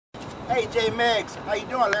Hey, J Megs, how you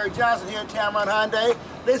doing? Larry Johnson here at Tameron Hyundai.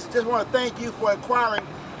 Listen, just want to thank you for inquiring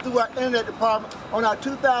through our internet department on our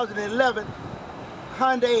 2011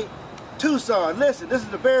 Hyundai Tucson. Listen, this is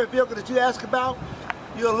the very vehicle that you asked about.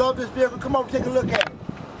 You'll love this vehicle. Come over and take a look at it.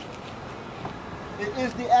 It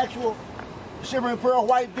is the actual shimmering pearl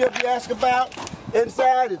white vehicle you asked about.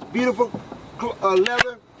 Inside is beautiful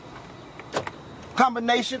leather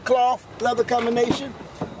combination, cloth leather combination.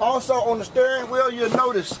 Also on the steering wheel, you'll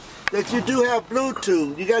notice that you do have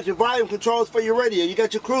Bluetooth. You got your volume controls for your radio. You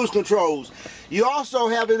got your cruise controls. You also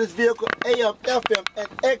have in this vehicle AM, FM, and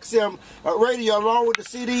XM radio along with the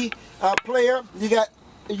CD player. You got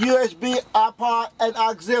USB, iPod, and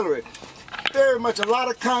auxiliary. Very much a lot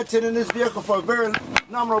of content in this vehicle for a very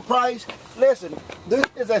nominal price. Listen, this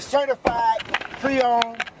is a certified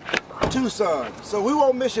pre-owned Tucson. So we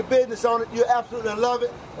won't miss your business on it. You'll absolutely love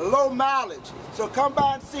it. Low mileage. So come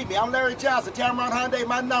by and see me. I'm Larry Johnson, Tameron Hyundai.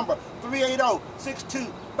 My number,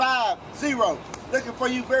 380-6250. Looking for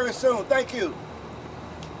you very soon. Thank you.